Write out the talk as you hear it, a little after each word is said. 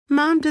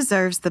Mom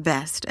deserves the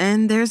best,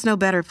 and there's no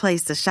better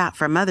place to shop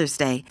for Mother's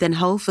Day than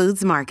Whole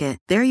Foods Market.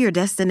 They're your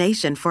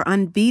destination for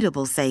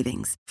unbeatable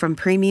savings, from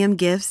premium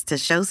gifts to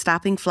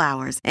show-stopping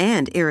flowers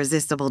and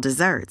irresistible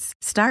desserts.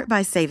 Start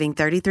by saving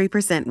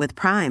 33% with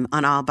Prime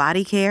on all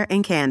body care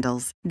and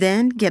candles.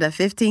 Then get a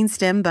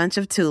 15-stem bunch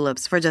of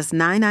tulips for just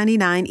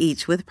 $9.99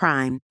 each with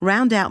Prime.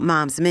 Round out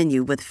Mom's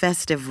menu with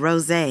festive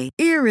rosé,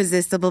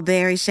 irresistible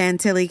berry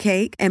chantilly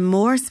cake, and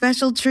more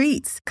special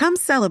treats. Come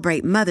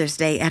celebrate Mother's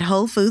Day at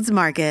Whole Foods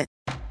Market.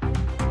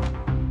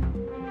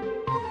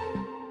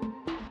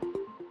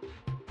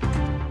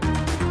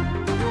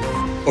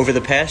 Over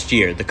the past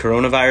year, the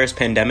coronavirus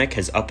pandemic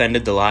has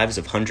upended the lives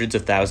of hundreds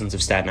of thousands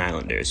of Staten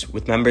Islanders,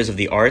 with members of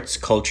the arts,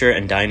 culture,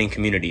 and dining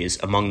communities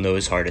among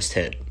those hardest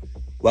hit.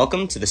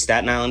 Welcome to the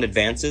Staten Island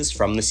Advances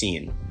from the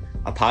Scene,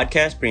 a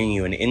podcast bringing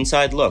you an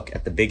inside look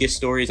at the biggest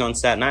stories on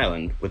Staten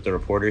Island with the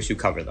reporters who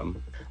cover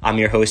them. I'm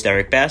your host,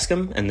 Eric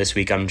Bascom, and this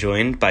week I'm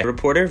joined by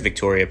reporter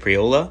Victoria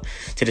Priola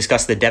to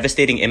discuss the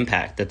devastating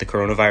impact that the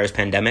coronavirus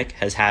pandemic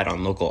has had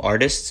on local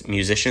artists,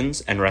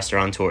 musicians, and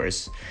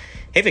restaurateurs.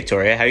 Hey,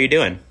 Victoria, how are you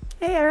doing?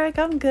 Hey, Eric,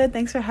 I'm good.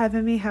 Thanks for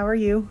having me. How are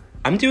you?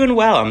 I'm doing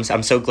well.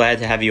 I'm so glad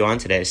to have you on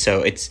today.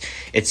 So it's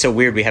so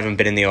weird. We haven't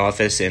been in the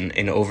office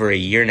in over a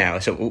year now.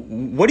 So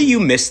what do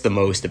you miss the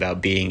most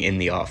about being in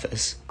the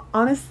office?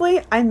 Honestly,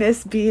 I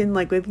miss being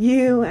with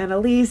you and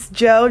Elise,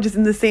 Joe, just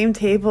in the same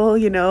table,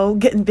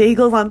 getting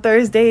bagels on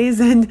Thursdays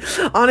and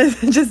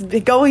honestly, just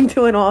going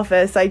to an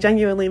office. I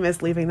genuinely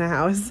miss leaving the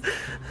house.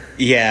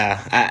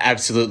 Yeah,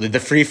 absolutely.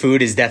 The free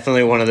food is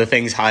definitely one of the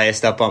things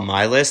highest up on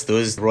my list.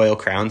 Those Royal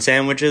Crown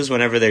sandwiches,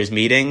 whenever there's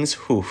meetings,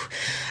 whew.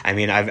 I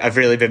mean, I've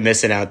really been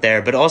missing out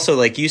there. But also,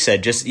 like you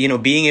said, just,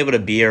 being able to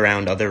be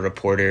around other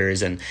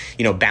reporters and,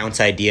 bounce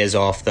ideas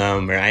off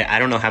them. Or I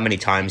don't know how many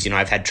times,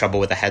 I've had trouble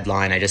with a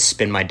headline. I just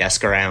spin my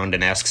desk around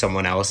and ask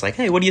someone else, like,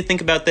 hey, what do you think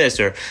about this?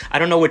 Or I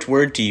don't know which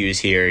word to use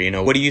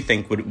here. What do you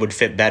think would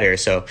fit better?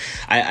 So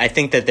I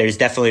think that there's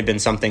definitely been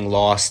something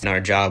lost in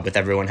our job with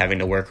everyone having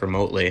to work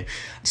remotely.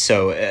 So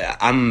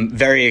I'm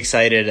very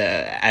excited,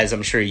 as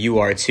I'm sure you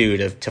are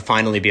too, to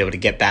finally be able to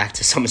get back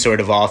to some sort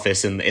of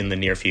office in the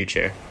near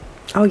future.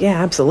 Oh,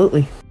 yeah,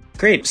 absolutely.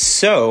 Great.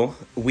 So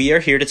we are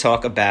here to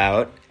talk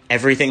about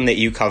everything that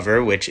you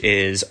cover, which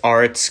is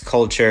arts,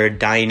 culture,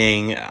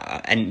 dining,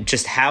 and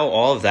just how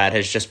all of that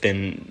has just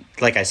been,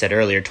 like I said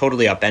earlier,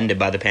 totally upended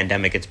by the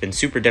pandemic. It's been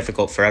super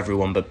difficult for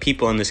everyone, but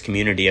people in this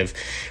community have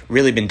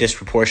really been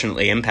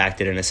disproportionately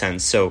impacted in a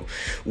sense. So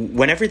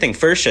when everything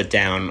first shut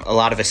down, a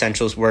lot of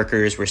essentials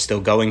workers were still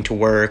going to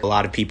work. A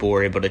lot of people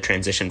were able to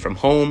transition from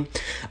home.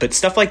 But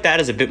stuff like that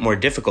is a bit more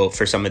difficult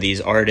for some of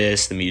these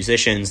artists, the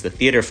musicians, the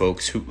theater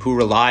folks who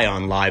rely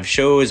on live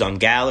shows, on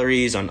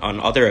galleries, on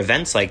other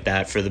events like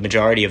that for the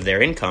majority of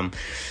their income.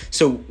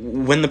 So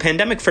when the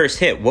pandemic first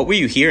hit, what were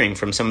you hearing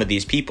from some of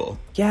these people?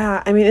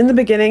 Yeah, I mean, in the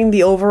beginning,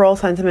 the overall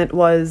sentiment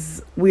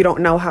was, we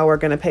don't know how we're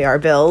going to pay our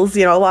bills.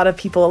 A lot of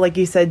people, like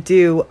you said,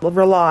 do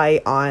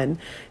rely on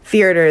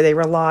theater. They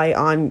rely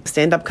on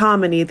stand-up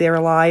comedy. They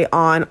rely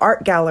on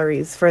art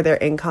galleries for their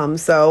income.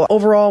 So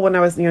overall, when I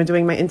was,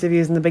 doing my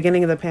interviews in the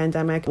beginning of the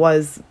pandemic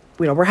was,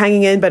 we're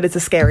hanging in, but it's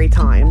a scary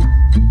time.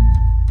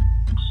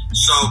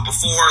 So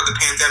before the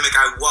pandemic,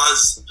 I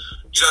was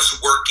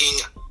just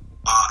working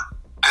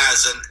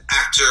as an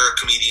actor,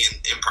 comedian,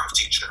 improv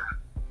teacher.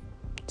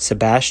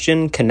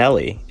 Sebastian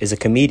Canelli is a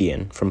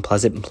comedian from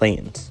Pleasant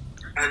Plains.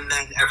 And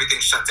then everything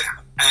shut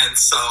down. And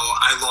so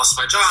I lost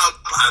my job.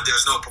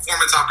 There's no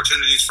performance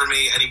opportunities for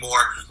me anymore.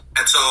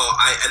 And so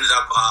I ended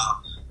up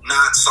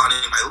not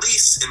signing my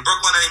lease in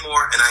Brooklyn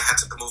anymore. And I had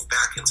to move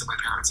back into my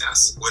parents'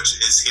 house, which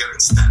is here in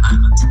Staten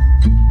Island.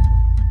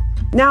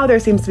 Now there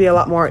seems to be a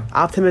lot more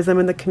optimism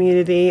in the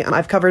community.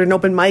 I've covered an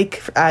open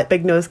mic at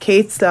Big Nose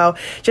Kate's, so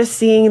just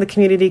seeing the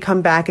community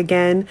come back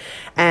again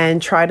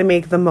and try to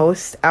make the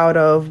most out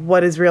of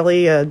what is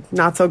really a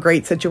not so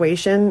great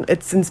situation,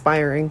 it's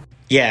inspiring.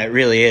 Yeah, it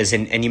really is.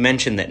 And you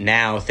mentioned that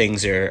now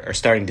things are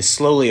starting to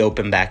slowly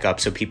open back up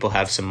so people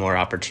have some more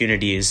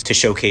opportunities to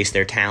showcase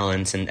their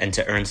talents and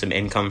to earn some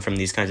income from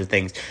these kinds of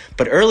things.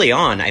 But early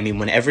on, I mean,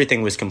 when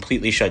everything was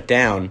completely shut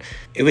down,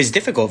 it was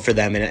difficult for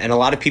them. And a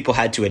lot of people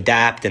had to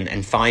adapt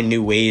and find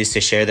new ways to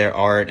share their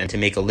art and to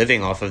make a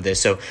living off of this.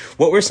 So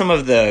what were some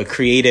of the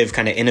creative,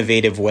 kind of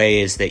innovative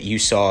ways that you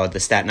saw the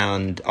Staten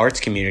Island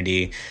arts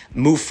community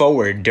move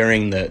forward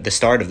during the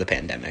start of the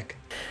pandemic?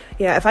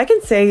 Yeah, if I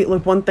can say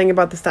one thing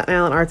about the Staten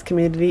Island arts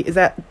community is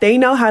that they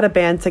know how to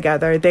band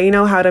together. They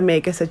know how to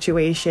make a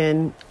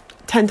situation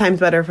 10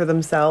 times better for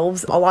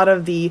themselves. A lot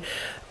of the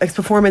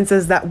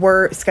performances that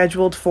were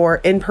scheduled for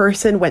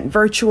in-person went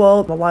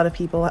virtual. A lot of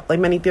people,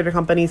 many theater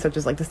companies, such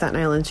as the Staten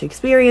Island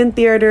Shakespearean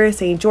Theater,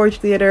 St. George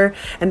Theater,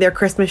 and their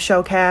Christmas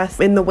showcast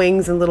in the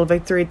Wings and Little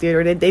Victory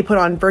Theater, they put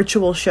on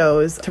virtual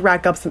shows to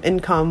rack up some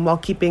income while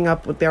keeping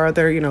up with their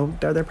other,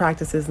 their other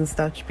practices and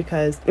such,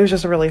 because it was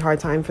just a really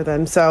hard time for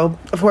them. So,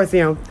 of course,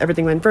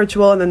 everything went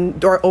virtual. And then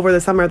over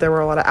the summer, there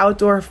were a lot of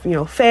outdoor,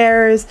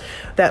 fairs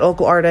that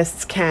local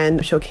artists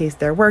can showcase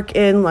their work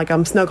in.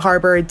 Snug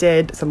Harbor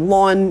did some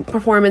lawn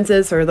performances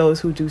performances, for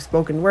those who do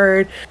spoken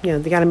word.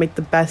 They got to make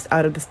the best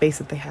out of the space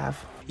that they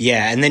have.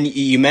 Yeah, and then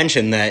you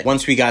mentioned that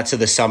once we got to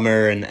the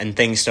summer and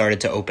things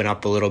started to open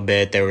up a little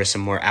bit, there were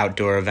some more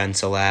outdoor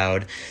events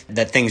allowed,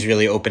 that things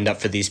really opened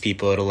up for these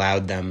people. It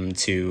allowed them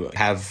to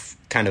have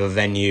kind of a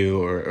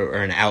venue or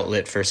an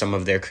outlet for some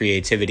of their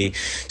creativity.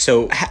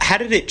 So how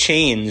did it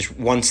change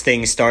once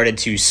things started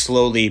to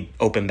slowly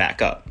open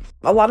back up?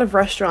 A lot of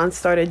restaurants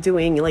started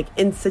doing like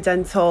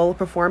incidental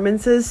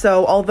performances.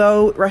 So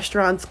although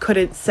restaurants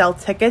couldn't sell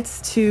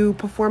tickets to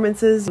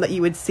performances that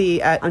you would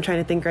see at, I'm trying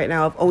to think right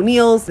now of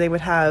O'Neill's, they would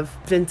have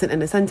Vincent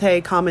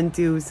Innocente come and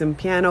do some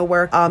piano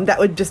work. That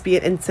would just be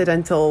an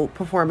incidental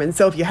performance.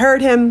 So if you heard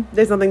him,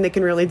 there's nothing they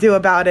can really do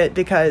about it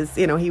because,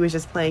 he was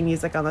just playing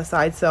music on the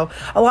side. So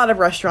a lot of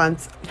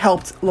restaurants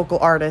helped local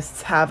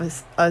artists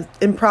have a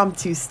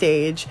impromptu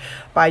stage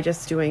by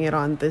just doing it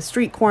on the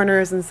street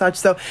corners and such.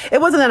 So it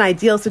wasn't an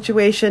ideal situation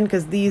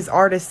because these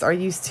artists are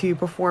used to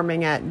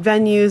performing at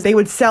venues. They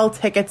would sell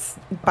tickets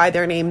by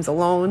their names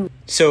alone.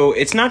 So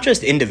it's not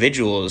just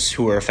individuals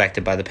who were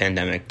affected by the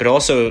pandemic, but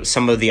also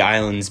some of the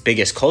island's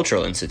biggest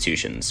cultural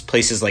institutions.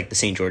 Places like the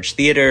St. George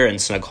Theater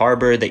and Snug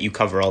Harbor that you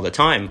cover all the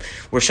time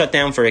were shut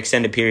down for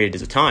extended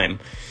periods of time.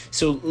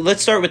 So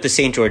let's start with the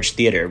St. George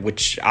Theater,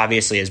 which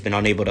obviously has been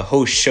unable to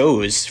host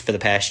shows for the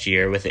past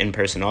year with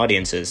in-person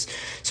audiences.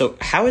 So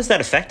how has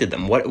that affected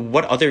them?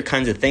 What other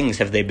kinds of things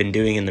have they been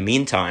doing in the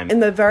meantime?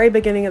 In the very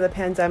beginning of the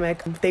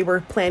pandemic, they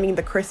were planning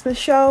the Christmas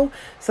show,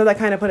 so that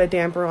kind of put a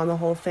damper on the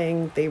whole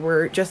thing. They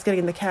were just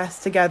getting the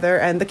cast together,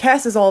 and the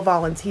cast is all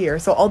volunteer.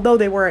 So although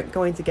they weren't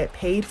going to get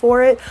paid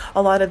for it,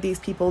 a lot of these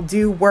people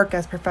do work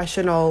as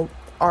professional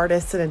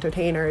artists and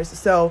entertainers.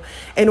 So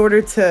in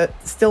order to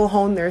still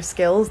hone their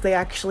skills, they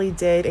actually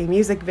did a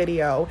music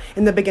video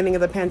in the beginning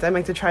of the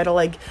pandemic to try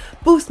to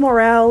boost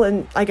morale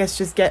and I guess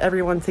just get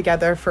everyone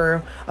together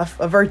for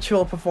a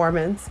virtual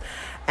performance.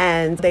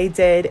 And they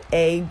did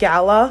a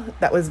gala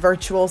that was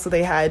virtual. So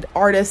they had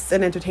artists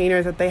and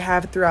entertainers that they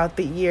have throughout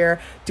the year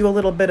do a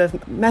little bit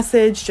of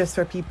message just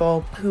for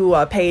people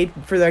who paid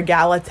for their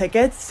gala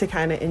tickets to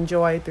kind of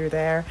enjoy through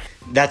there.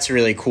 That's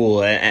really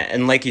cool.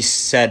 And like you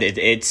said,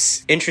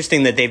 it's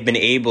interesting that they've been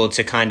able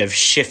to kind of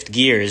shift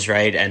gears,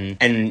 right? And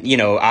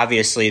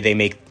obviously they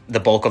make the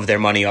bulk of their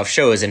money off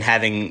shows and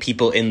having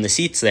people in the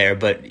seats there,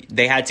 but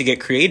they had to get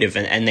creative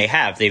and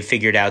they've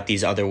figured out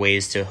these other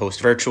ways to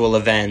host virtual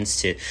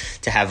events,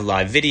 to have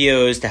live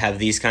videos, to have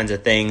these kinds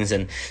of things.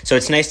 And so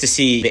it's nice to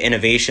see the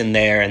innovation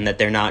there and that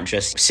they're not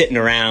just sitting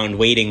around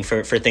waiting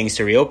for things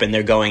to reopen.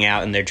 They're going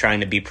out and they're trying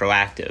to be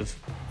proactive.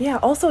 Yeah,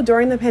 also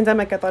during the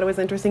pandemic, I thought it was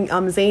interesting.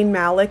 Zayn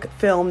Malik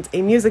filmed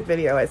a music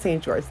video at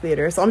St. George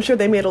Theater. So I'm sure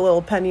they made a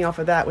little penny off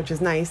of that, which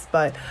is nice.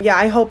 But yeah,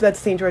 I hope that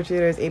St. George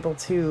Theater is able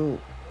to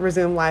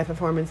resume live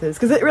performances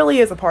because it really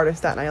is a part of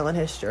Staten Island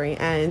history,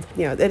 and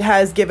it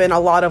has given a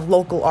lot of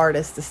local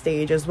artists a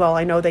stage as well.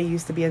 I know they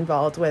used to be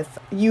involved with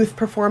youth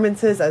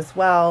performances as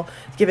well,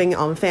 giving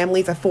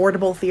families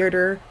affordable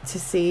theater to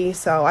see.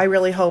 So I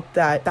really hope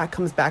that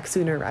comes back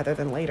sooner rather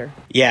than later.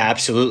 Yeah,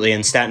 absolutely.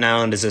 And Staten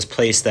Island is this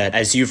place that,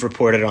 as you've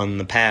reported on in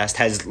the past,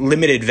 has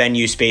limited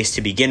venue space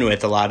to begin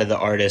with. A lot of the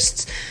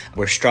artists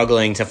were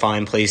struggling to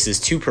find places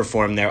to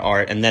perform their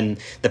art, and then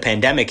the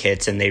pandemic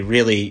hits and they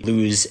really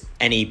lose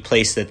any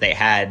place that they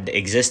had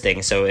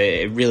existing. So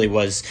it really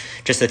was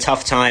just a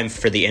tough time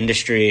for the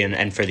industry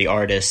and for the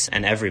artists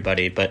and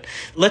everybody. But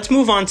let's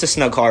move on to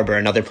Snug Harbor,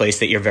 another place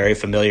that you're very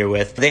familiar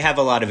with. They have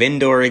a lot of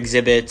indoor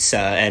exhibits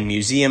and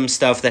museum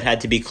stuff that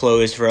had to be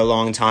closed for a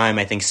long time.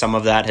 I think some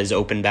of that has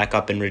opened back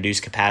up in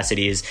reduced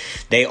capacities.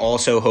 They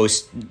also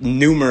host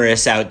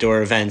numerous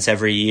outdoor events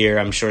every year.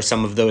 I'm sure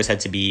some of those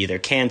had to be either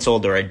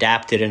canceled or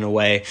adapted in a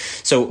way.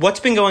 So what's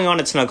been going on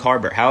at Snug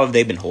Harbor? How have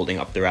they been holding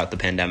up throughout the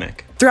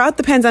pandemic? Throughout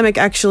the pandemic,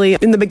 actually,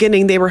 in the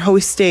beginning, they were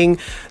hosting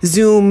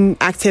Zoom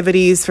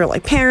activities for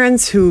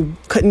parents who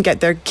couldn't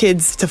get their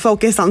kids to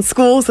focus on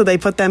school. So they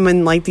put them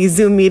in these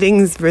Zoom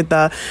meetings with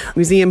the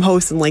museum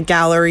hosts and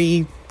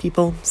gallery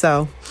people.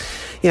 So,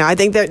 I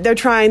think they're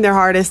trying their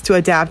hardest to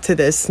adapt to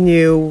this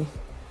new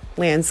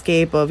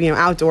landscape of,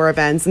 outdoor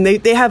events. And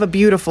they have a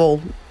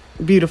beautiful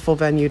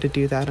venue to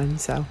do that in.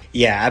 So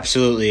yeah,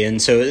 absolutely. And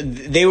so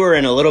they were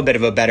in a little bit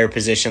of a better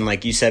position,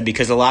 like you said,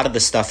 because a lot of the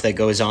stuff that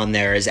goes on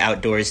there is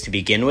outdoors to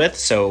begin with.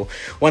 So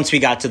once we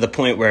got to the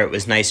point where it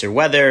was nicer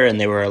weather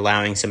and they were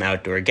allowing some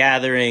outdoor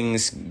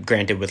gatherings,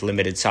 granted with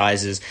limited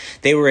sizes,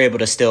 they were able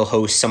to still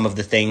host some of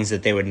the things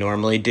that they would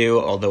normally do,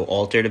 although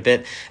altered a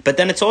bit. But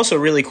then it's also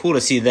really cool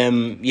to see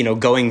them,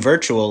 going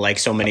virtual like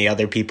so many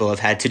other people have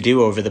had to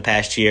do over the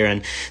past year.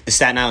 And the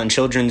Staten Island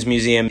Children's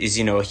Museum is,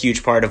 a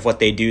huge part of what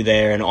they do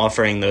there and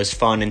offering those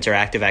fun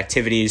interactive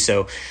activities.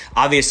 So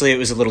obviously it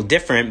was a little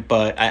different,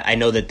 but I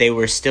know that they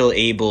were still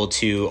able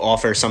to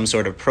offer some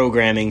sort of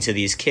programming to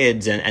these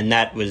kids, and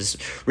that was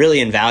really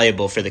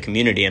invaluable for the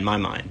community in my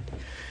mind.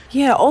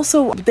 Yeah,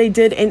 also they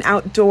did an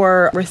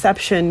outdoor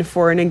reception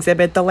for an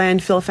exhibit, the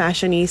Landfill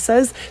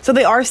Fashionistas. So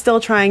they are still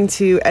trying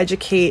to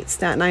educate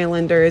Staten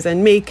Islanders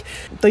and make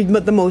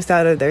the most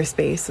out of their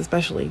space,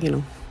 especially,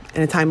 in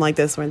a time like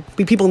this when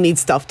people need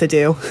stuff to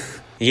do.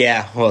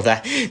 Yeah, well,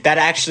 that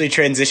actually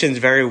transitions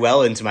very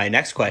well into my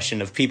next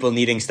question of people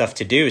needing stuff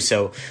to do.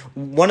 So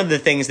one of the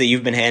things that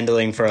you've been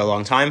handling for a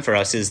long time for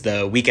us is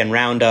the Weekend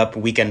Roundup,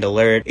 Weekend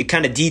Alert. It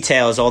kind of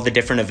details all the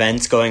different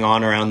events going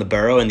on around the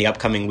borough in the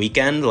upcoming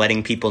weekend,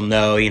 letting people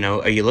know,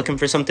 are you looking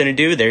for something to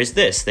do? There's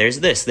this,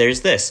 there's this,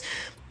 there's this.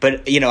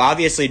 But,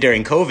 obviously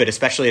during COVID,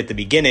 especially at the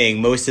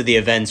beginning, most of the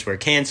events were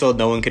canceled.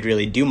 No one could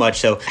really do much.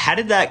 So how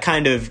did that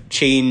kind of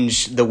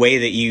change the way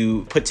that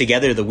you put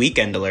together the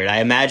Weekend Alert? I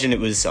imagine it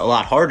was a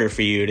lot harder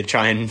for you to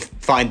try and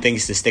find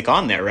things to stick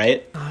on there,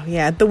 right? Oh,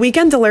 yeah. The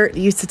Weekend Alert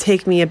used to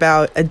take me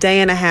about a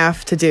day and a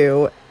half to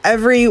do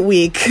every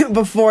week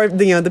before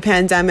the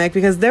pandemic,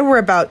 because there were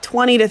about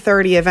 20 to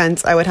 30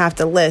 events I would have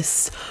to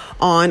list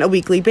on a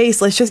weekly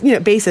basis, just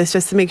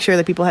to make sure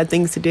that people had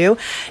things to do.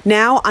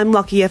 Now I'm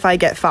lucky if I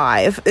get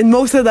 5, and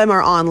most of them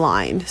are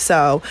online.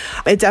 So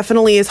it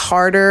definitely is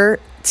harder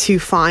to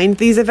find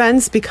these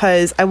events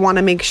because I want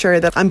to make sure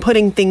that I'm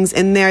putting things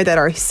in there that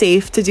are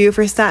safe to do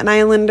for Staten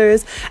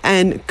Islanders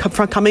and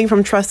coming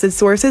from trusted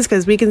sources,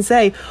 because we can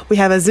say we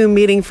have a Zoom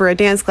meeting for a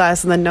dance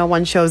class and then no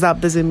one shows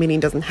up, the Zoom meeting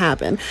doesn't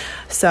happen.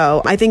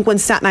 So I think when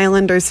Staten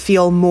Islanders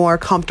feel more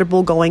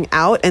comfortable going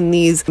out and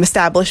these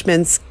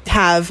establishments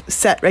have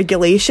set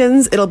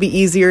regulations, it'll be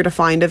easier to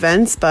find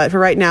events, but for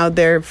right now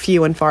they're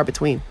few and far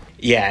between.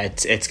 Yeah,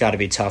 it's got to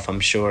be tough,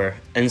 I'm sure.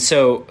 And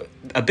so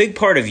a big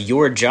part of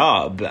your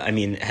job,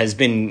 has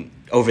been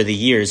over the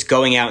years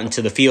going out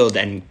into the field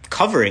and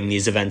covering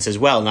these events as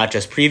well, not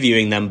just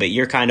previewing them, but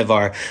you're kind of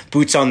our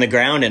boots on the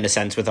ground in a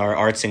sense with our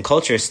arts and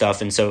culture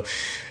stuff. And so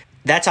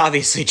that's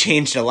obviously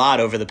changed a lot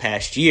over the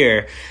past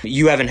year.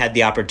 You haven't had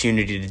the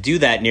opportunity to do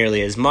that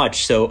nearly as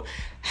much. So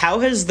how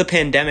has the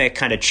pandemic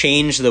kind of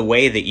changed the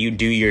way that you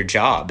do your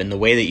job and the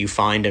way that you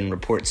find and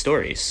report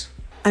stories?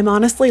 I'm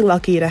honestly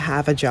lucky to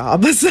have a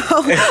job. So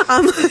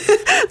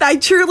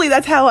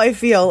that's how I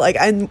feel. Like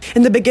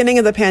in the beginning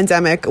of the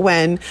pandemic,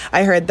 when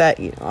I heard that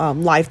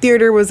live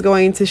theater was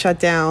going to shut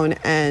down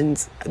and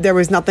there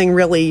was nothing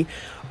really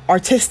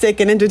artistic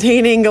and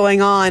entertaining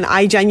going on,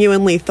 I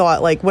genuinely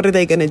thought, like, what are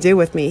they going to do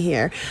with me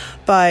here?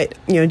 But,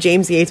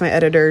 James Yates, my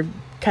editor,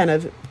 kind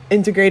of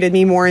integrated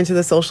me more into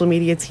the social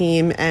media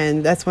team,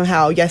 and that's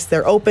how Yes,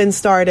 They're Open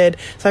started.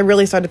 So I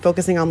really started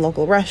focusing on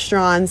local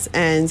restaurants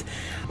and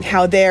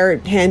how they're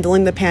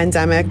handling the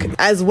pandemic,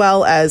 as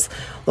well as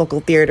local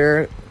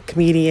theater,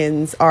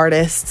 comedians,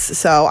 artists.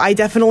 So I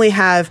definitely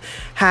have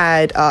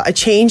had a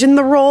change in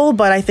the role,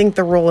 but I think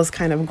the role has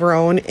kind of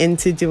grown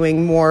into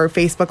doing more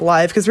Facebook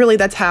Live, because really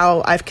that's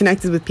how I've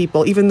connected with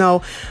people. Even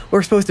though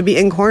we're supposed to be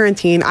in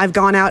quarantine, I've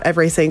gone out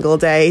every single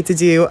day to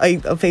do a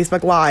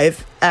Facebook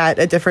Live at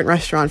a different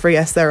restaurant for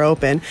Yes, They're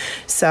Open.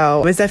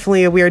 So it's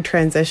definitely a weird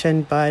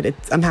transition, but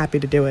I'm happy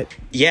to do it.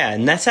 Yeah,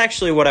 and that's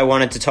actually what I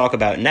wanted to talk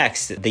about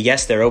next. The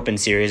Yes, They're Open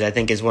series, I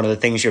think, is one of the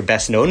things you're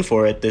best known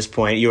for at this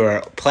point. You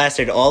are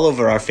plastered all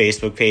over our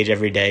Facebook page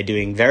every day,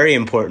 doing very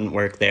important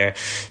work there.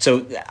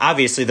 So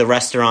obviously the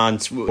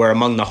restaurants were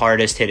among the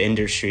hardest hit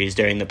industries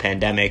during the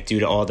pandemic due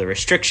to all the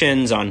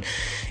restrictions on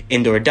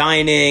indoor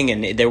dining,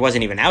 and there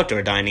wasn't even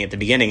outdoor dining at the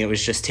beginning. It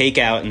was just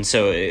takeout, and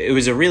so it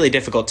was a really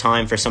difficult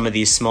time for some of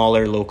these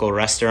smaller local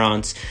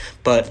restaurants.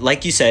 But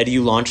like you said,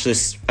 you launched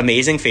this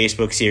amazing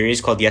Facebook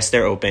series called Yes,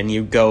 They're Open.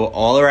 You go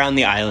all around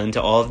the island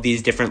to all of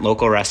these different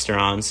local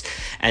restaurants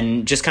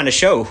and just kind of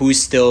show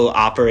who's still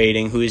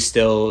operating, who's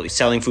still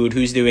selling food,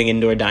 who's doing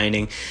indoor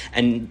dining.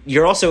 And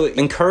you're also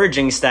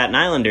encouraging Staten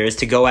Islanders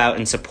to go out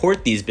and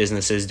support these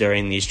businesses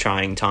during these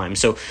trying times.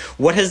 So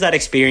what has that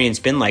experience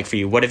been like for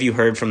you? What have you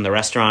heard from the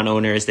restaurant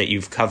owners that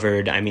you've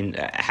covered?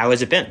 How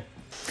has it been?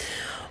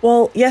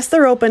 Well, Yes,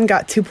 They're Open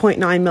got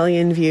 2.9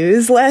 million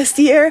views last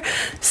year.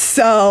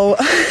 So,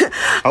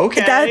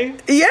 okay.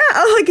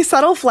 Like a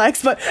subtle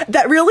flex, but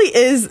that really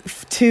is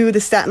to the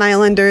Staten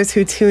Islanders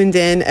who tuned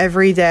in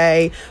every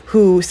day,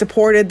 who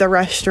supported the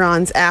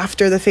restaurants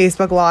after the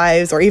Facebook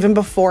Lives or even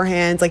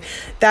beforehand. Like,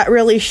 that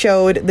really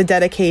showed the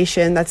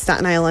dedication that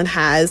Staten Island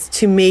has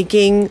to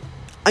making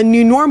a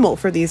new normal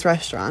for these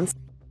restaurants.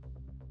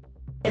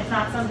 It's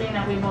not something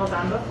that we've all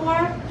done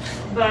before,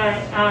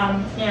 but,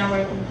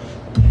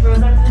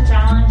 rose up to the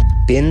challenge.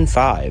 Bin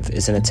 5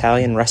 is an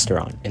Italian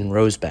restaurant in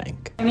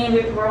Rosebank.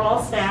 We're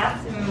all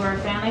staff, we're a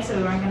family, so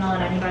we weren't going to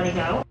let anybody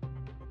go.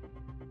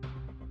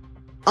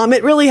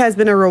 It really has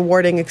been a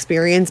rewarding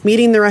experience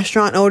meeting the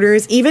restaurant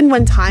owners. Even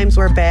when times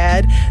were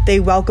bad, they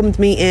welcomed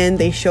me in.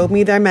 They showed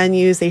me their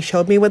menus. They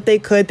showed me what they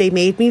could. They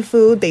made me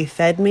food. They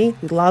fed me.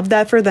 We loved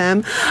that for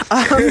them.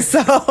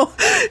 So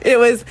it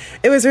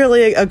was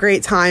really a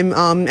great time.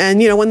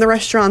 And when the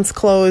restaurants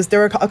closed, there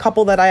were a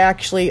couple that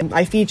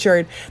I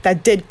featured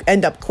that did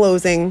end up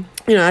closing.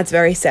 That's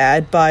very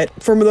sad, but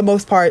for the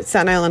most part,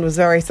 Staten Island was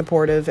very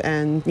supportive,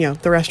 and,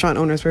 the restaurant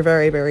owners were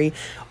very, very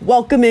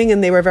welcoming,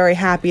 and they were very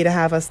happy to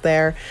have us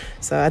there.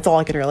 So that's all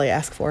I can really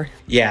ask for.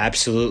 Yeah,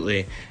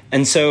 absolutely.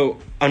 And so,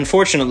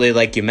 unfortunately,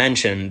 like you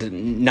mentioned,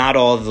 not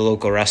all of the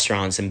local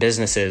restaurants and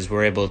businesses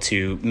were able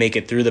to make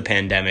it through the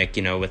pandemic,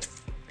 with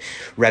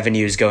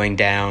revenues going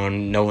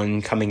down, no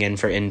one coming in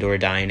for indoor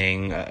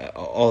dining,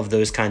 all of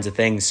those kinds of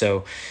things.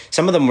 So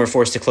some of them were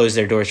forced to close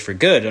their doors for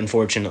good,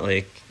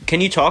 unfortunately.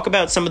 Can you talk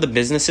about some of the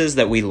businesses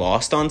that we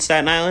lost on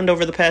Staten Island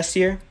over the past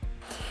year?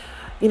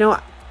 You know,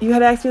 you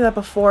had asked me that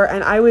before,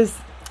 and I was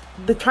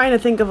trying to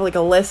think of like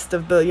a list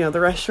of the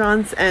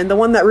restaurants, and the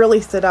one that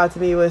really stood out to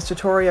me was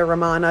Trattoria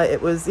Romana.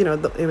 It was it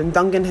was in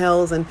Duncan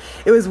Hills, and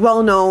it was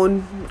well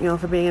known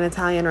for being an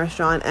Italian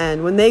restaurant.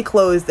 And when they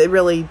closed,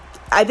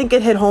 I think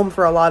it hit home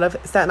for a lot of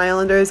Staten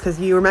Islanders, because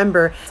you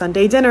remember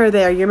Sunday dinner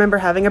there, you remember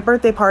having a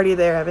birthday party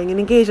there, having an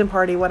engagement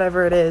party,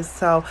 whatever it is.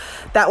 So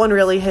that one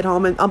really hit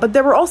home. And but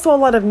there were also a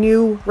lot of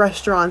new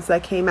restaurants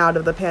that came out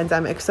of the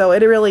pandemic. So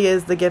it really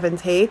is the give and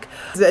take.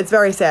 It's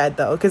very sad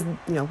though, because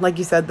like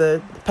you said,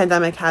 the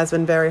pandemic has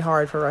been very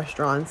hard for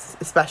restaurants,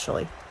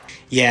 especially.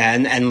 Yeah,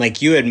 and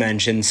like you had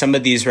mentioned, some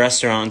of these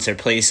restaurants are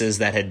places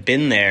that had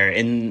been there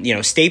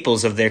in,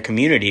 staples of their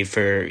community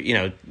for,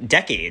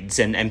 decades.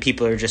 And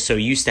people are just so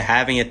used to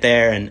having it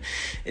there.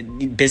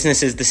 And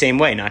business is the same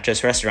way, not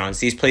just restaurants.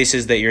 These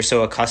places that you're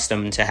so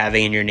accustomed to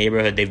having in your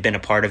neighborhood, they've been a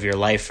part of your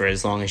life for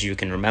as long as you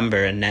can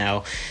remember. And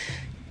now,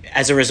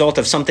 as a result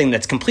of something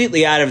that's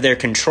completely out of their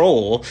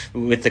control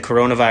with the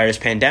coronavirus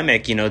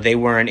pandemic, they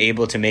weren't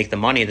able to make the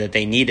money that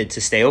they needed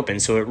to stay open.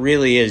 So it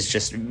really is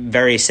just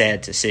very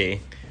sad to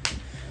see.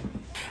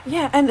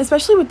 Yeah, and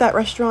especially with that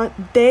restaurant,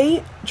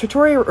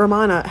 Trattoria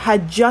Romana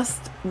had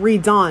just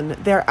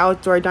redone their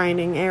outdoor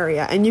dining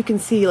area. And you can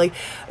see, like,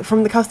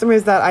 from the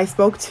customers that I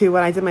spoke to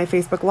when I did my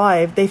Facebook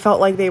Live, they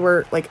felt like they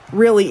were, like,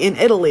 really in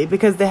Italy,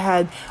 because they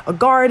had a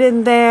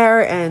garden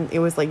there, and it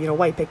was, like,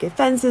 white picket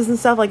fences and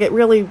stuff. Like, it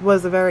really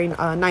was a very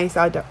nice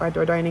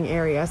outdoor dining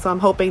area. So I'm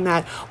hoping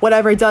that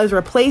whatever does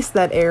replace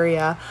that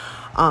area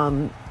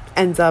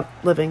ends up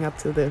living up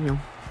to the,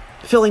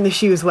 filling the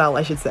shoes well,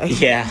 I should say.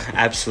 Yeah,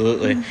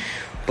 absolutely.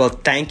 Well,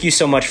 thank you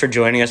so much for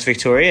joining us,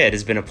 Victoria. It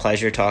has been a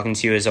pleasure talking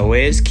to you as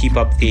always. Keep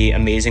up the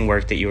amazing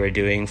work that you are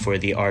doing for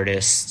the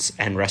artists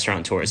and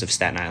restaurateurs of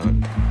Staten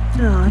Island.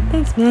 Oh,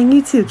 thanks, man.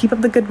 You too. Keep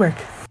up the good work.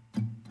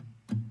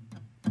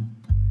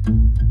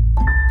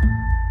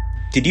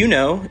 Did you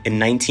know, in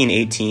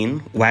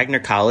 1918, Wagner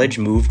College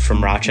moved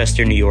from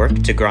Rochester, New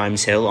York to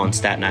Grimes Hill on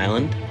Staten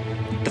Island?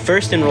 The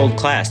first enrolled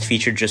class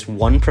featured just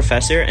one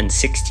professor and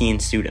 16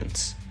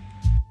 students.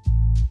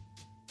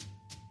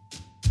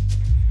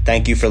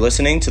 Thank you for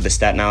listening to the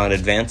Staten Island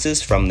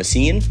Advances from the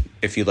Scene.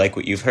 If you like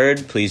what you've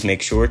heard, please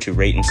make sure to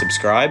rate and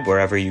subscribe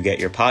wherever you get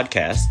your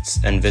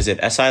podcasts, and visit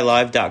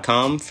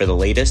silive.com for the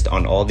latest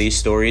on all these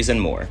stories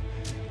and more.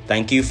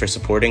 Thank you for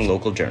supporting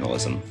local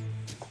journalism.